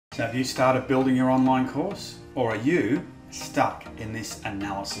So have you started building your online course, or are you stuck in this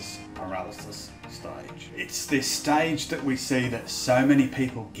analysis paralysis stage? It's this stage that we see that so many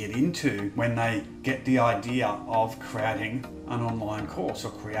people get into when they get the idea of creating an online course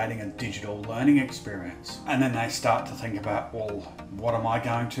or creating a digital learning experience. And then they start to think about, well, what am I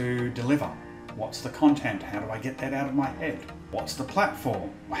going to deliver? What's the content? How do I get that out of my head? What's the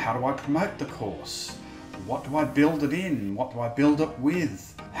platform? How do I promote the course? What do I build it in? What do I build it with?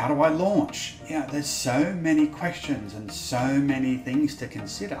 How do I launch? There's so many questions and so many things to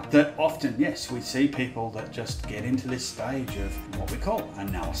consider that often, yes, we see people that just get into this stage of what we call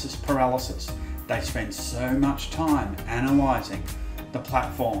analysis paralysis. They spend so much time analysing the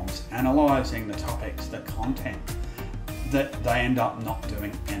platforms, analysing the topics, the content, that they end up not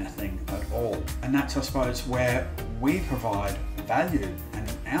doing anything at all. And that's, I suppose, where we provide value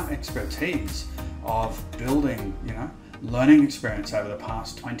and our expertise of building, learning experience over the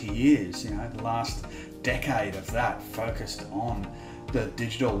past 20 years, the last decade of that focused on the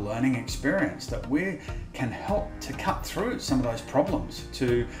digital learning experience, that we can help to cut through some of those problems,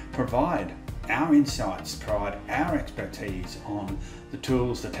 to provide our insights, provide our expertise on the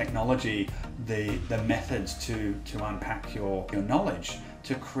tools, the technology, the methods to unpack your knowledge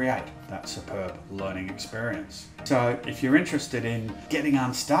to create that superb learning experience. So if you're interested in getting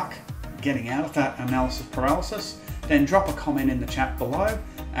unstuck, getting out of that analysis paralysis, then drop a comment in the chat below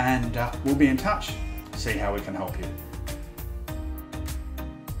and we'll be in touch. See how we can help you.